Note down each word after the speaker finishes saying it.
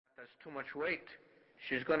too much weight.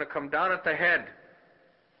 She's going to come down at the head.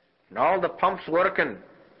 And all the pumps working.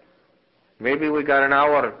 Maybe we got an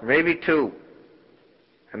hour, maybe two.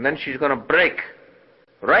 And then she's going to break.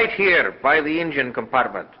 Right here by the engine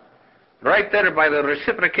compartment. Right there by the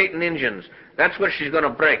reciprocating engines. That's where she's going to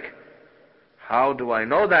break. How do I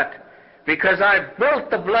know that? Because I built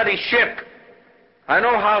the bloody ship. I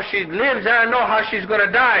know how she lives and I know how she's going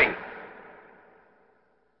to die.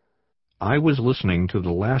 I was listening to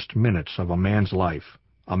the last minutes of a man's life,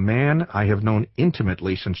 a man I have known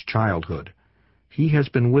intimately since childhood. He has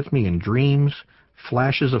been with me in dreams,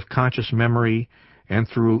 flashes of conscious memory, and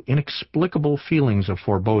through inexplicable feelings of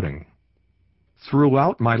foreboding.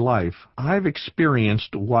 Throughout my life, I've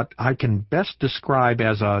experienced what I can best describe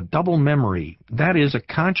as a double memory, that is,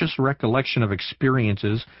 a conscious recollection of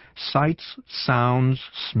experiences, sights, sounds,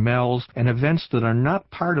 smells, and events that are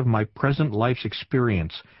not part of my present life's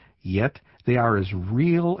experience, yet they are as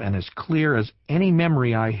real and as clear as any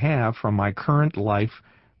memory I have from my current life,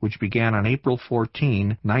 which began on April 14,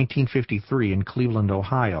 1953 in Cleveland,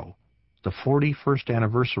 Ohio, the 41st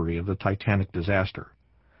anniversary of the Titanic disaster.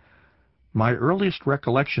 My earliest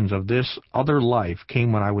recollections of this other life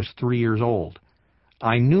came when I was 3 years old.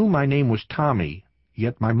 I knew my name was Tommy,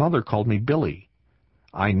 yet my mother called me Billy.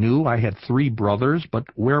 I knew I had 3 brothers, but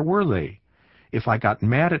where were they? If I got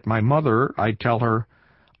mad at my mother, I'd tell her,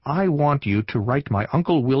 "I want you to write my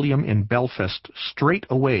Uncle William in Belfast straight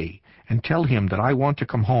away and tell him that I want to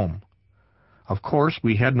come home." Of course,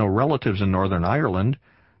 we had no relatives in Northern Ireland.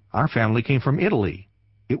 Our family came from Italy.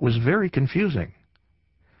 It was very confusing.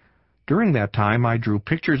 During that time, I drew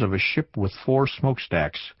pictures of a ship with 4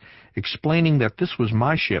 smokestacks, explaining that this was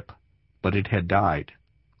my ship, but it had died.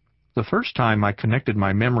 The first time I connected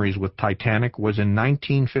my memories with Titanic was in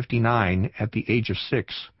 1959 at the age of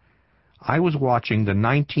 6. I was watching the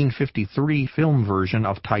 1953 film version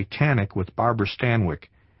of Titanic with Barbara Stanwyck.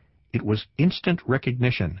 It was instant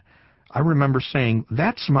recognition. I remember saying,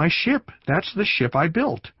 "That's my ship. That's the ship I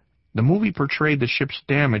built." The movie portrayed the ship's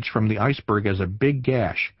damage from the iceberg as a big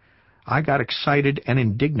gash. I got excited and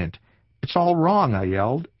indignant. "It's all wrong," I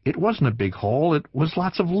yelled. "It wasn't a big hole. It was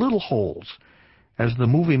lots of little holes." As the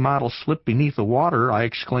movie model slipped beneath the water, I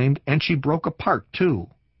exclaimed, "And she broke apart, too."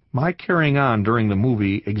 My carrying on during the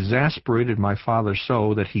movie exasperated my father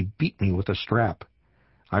so that he beat me with a strap.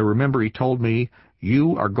 I remember he told me,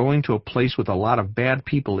 "You are going to a place with a lot of bad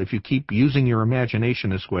people if you keep using your imagination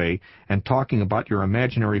this way and talking about your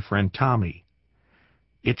imaginary friend Tommy."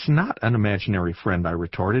 "It's not an imaginary friend," I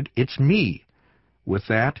retorted. "It's me." With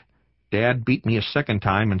that, Dad beat me a second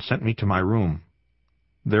time and sent me to my room.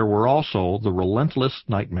 There were also the relentless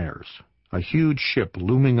nightmares. A huge ship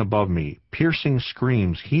looming above me, piercing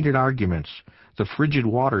screams, heated arguments, the frigid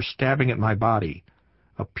water stabbing at my body,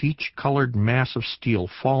 a peach-colored mass of steel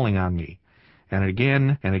falling on me, and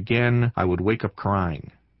again I would wake up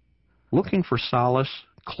crying. Looking for solace,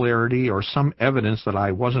 clarity, or some evidence that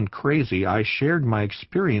I wasn't crazy, I shared my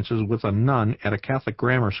experiences with a nun at a Catholic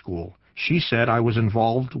grammar school. She said I was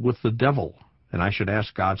involved with the devil, and I should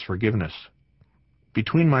ask God's forgiveness.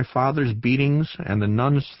 Between my father's beatings and the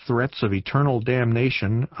nun's threats of eternal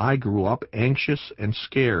damnation, I grew up anxious and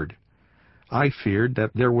scared. I feared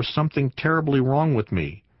that there was something terribly wrong with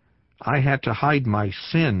me. I had to hide my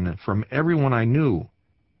sin from everyone I knew.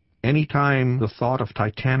 Any time the thought of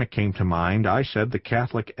Titanic came to mind, I said the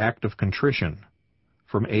Catholic act of contrition.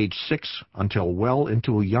 From age 6 until well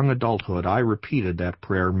into young adulthood, I repeated that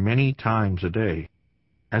prayer many times a day.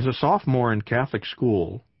 As a sophomore in Catholic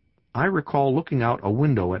school, I recall looking out a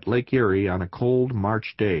window at Lake Erie on a cold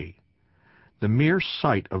March day. The mere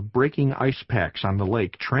sight of breaking ice packs on the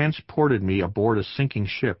lake transported me aboard a sinking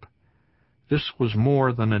ship. This was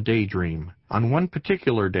more than a daydream. On one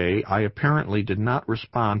particular day, I apparently did not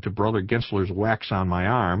respond to Brother Gensler's wax on my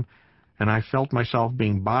arm, and I felt myself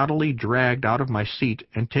being bodily dragged out of my seat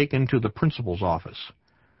and taken to the principal's office.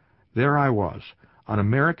 There I was, an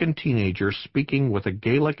American teenager speaking with a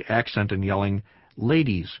Gaelic accent and yelling,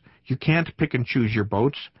 "Ladies, you can't pick and choose your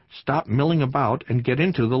boats. Stop milling about and get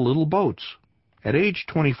into the little boats." At age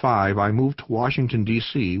 25, I moved to Washington,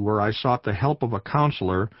 D.C., where I sought the help of a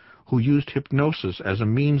counselor who used hypnosis as a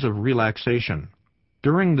means of relaxation.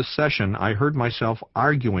 During the session, I heard myself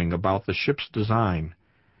arguing about the ship's design.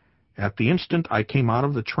 At the instant I came out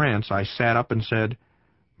of the trance, I sat up and said,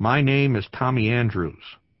 "My name is Tommy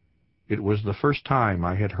Andrews." It was the first time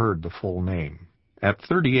I had heard the full name. At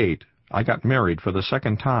 38, I got married for the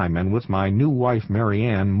second time, and with my new wife, Mary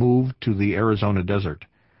Ann, moved to the Arizona desert.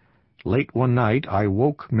 Late one night, I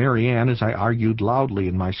woke Mary Ann as I argued loudly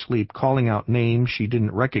in my sleep, calling out names she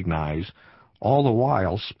didn't recognize, all the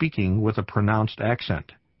while speaking with a pronounced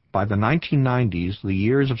accent. By the 1990s, the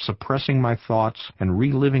years of suppressing my thoughts and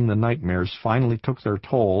reliving the nightmares finally took their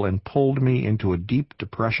toll and pulled me into a deep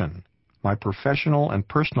depression. My professional and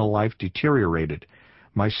personal life deteriorated.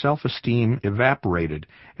 My self-esteem evaporated,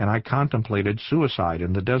 and I contemplated suicide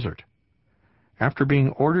in the desert. After being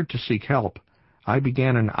ordered to seek help, I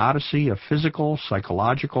began an odyssey of physical,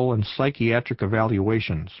 psychological, and psychiatric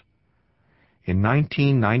evaluations. In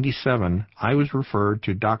 1997, I was referred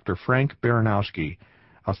to Dr. Frank Baranowski,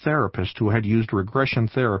 a therapist who had used regression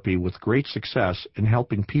therapy with great success in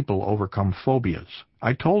helping people overcome phobias.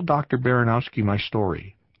 I told Dr. Baranowski my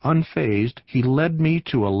story. Unfazed, he led me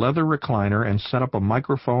to a leather recliner and set up a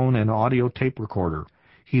microphone and audio tape recorder.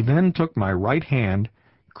 He then took my right hand,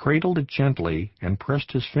 cradled it gently, and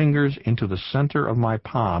pressed his fingers into the center of my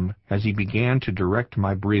palm as he began to direct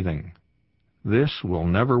my breathing. This will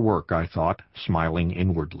never work, I thought, smiling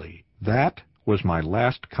inwardly. That was my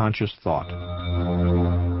last conscious thought.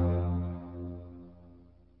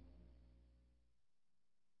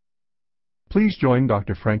 Please join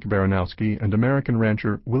Dr. Frank Baranowski and American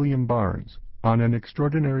rancher William Barnes on an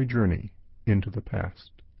extraordinary journey into the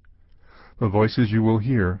past. The voices you will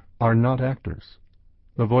hear are not actors.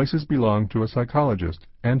 The voices belong to a psychologist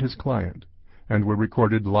and his client, and were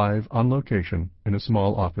recorded live on location in a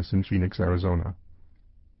small office in Phoenix, Arizona.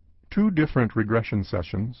 2 different regression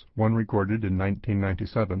sessions, one recorded in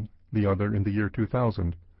 1997, the other in the year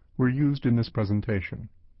 2000, were used in this presentation.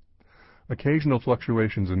 Occasional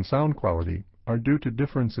fluctuations in sound quality are due to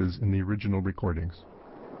differences in the original recordings.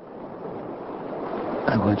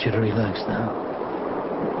 I want you to relax now.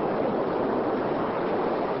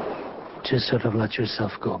 Just sort of let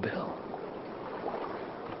yourself go, Bill.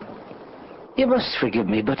 You must forgive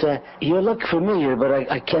me, but you look familiar, but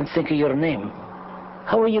I can't think of your name.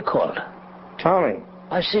 How are you called? Tommy.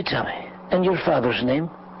 I see, Tommy. And your father's name?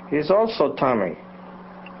 He's also Tommy.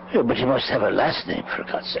 Yeah, but you must have a last name, for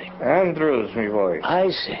God's sake. Andrews, me boy. I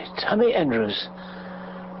see. Tommy Andrews.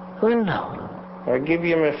 Well, now. I give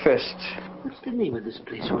you my fist. What's the name of this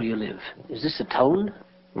place where you live? Is this a town?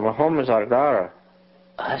 My home is Ardara.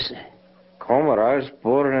 I see. Comer, I was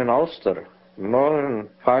born in Ulster, northern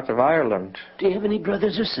part of Ireland. Do you have any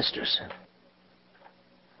brothers or sisters?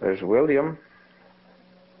 There's William.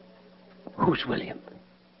 Who's William?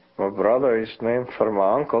 My brother is named for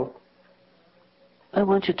my uncle. I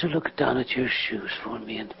want you to look down at your shoes for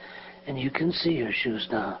me, and you can see your shoes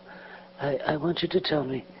now. I want you to tell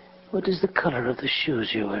me, what is the color of the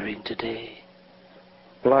shoes you're wearing today?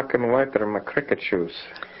 Black and white are my cricket shoes.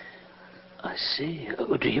 I see.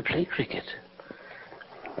 Oh, do you play cricket?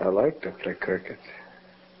 I like to play cricket.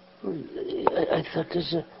 I thought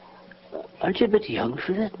aren't you a bit young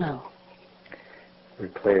for that now? We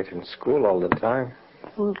play it in school all the time.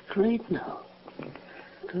 Well, great now.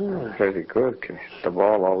 Good. Pretty good. Can hit the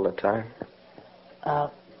ball all the time.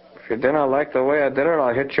 If you didn't like the way I did it,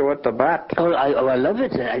 I'll hit you with the bat. I love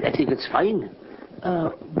it. I think it's fine.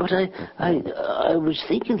 But I was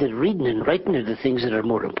thinking that reading and writing are the things that are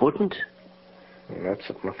more important. And that's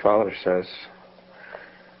what my father says.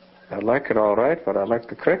 I like it all right, but I like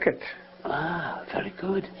the cricket. Ah, very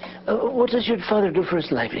good. What does your father do for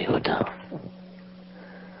his livelihood now?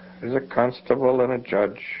 He's a constable and a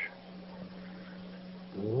judge.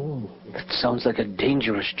 Oh, that sounds like a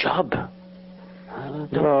dangerous job.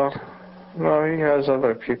 No, he has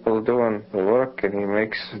other people doing the work, and he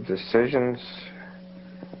makes decisions.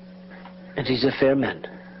 And he's a fair man.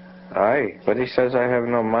 Aye, but he says I have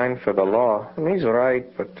no mind for the law. And he's right,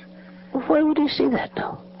 but... Why would he say that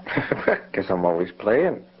now? Because I'm always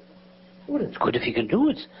playing. Well, it's good if you can do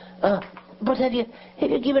it. But have you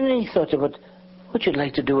given any thought about what you'd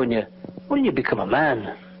like to do when you become a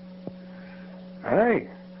man? Aye.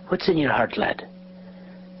 What's in your heart, lad?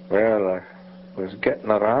 Well, I was getting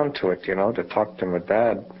around to it, to talk to my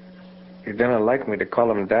dad. He didn't like me to call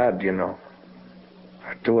him Dad,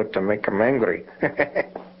 I do it to make him angry.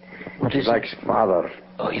 He likes Father.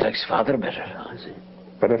 Oh, he likes Father better, I see.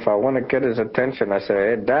 But if I want to get his attention, I say,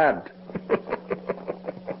 hey, Dad.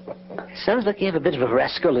 Sounds like you have a bit of a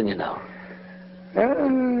rascal in you now.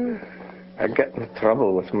 I get in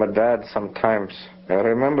trouble with my dad sometimes. I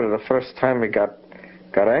remember the first time he got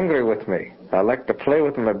angry with me. I like to play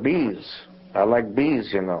with my bees. I like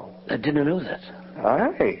bees, I didn't know that.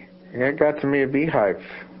 Aye. He got me a beehive.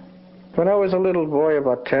 When I was a little boy,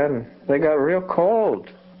 about 10, they got real cold.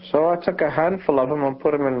 So I took a handful of them and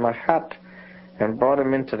put them in my hat and brought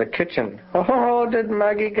them into the kitchen. Oh, did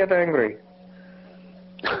Maggie get angry?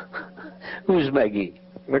 Who's Maggie?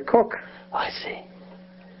 The cook. Oh, I see.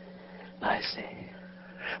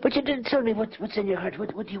 But you didn't tell me what's in your heart.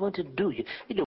 What do you want to do? You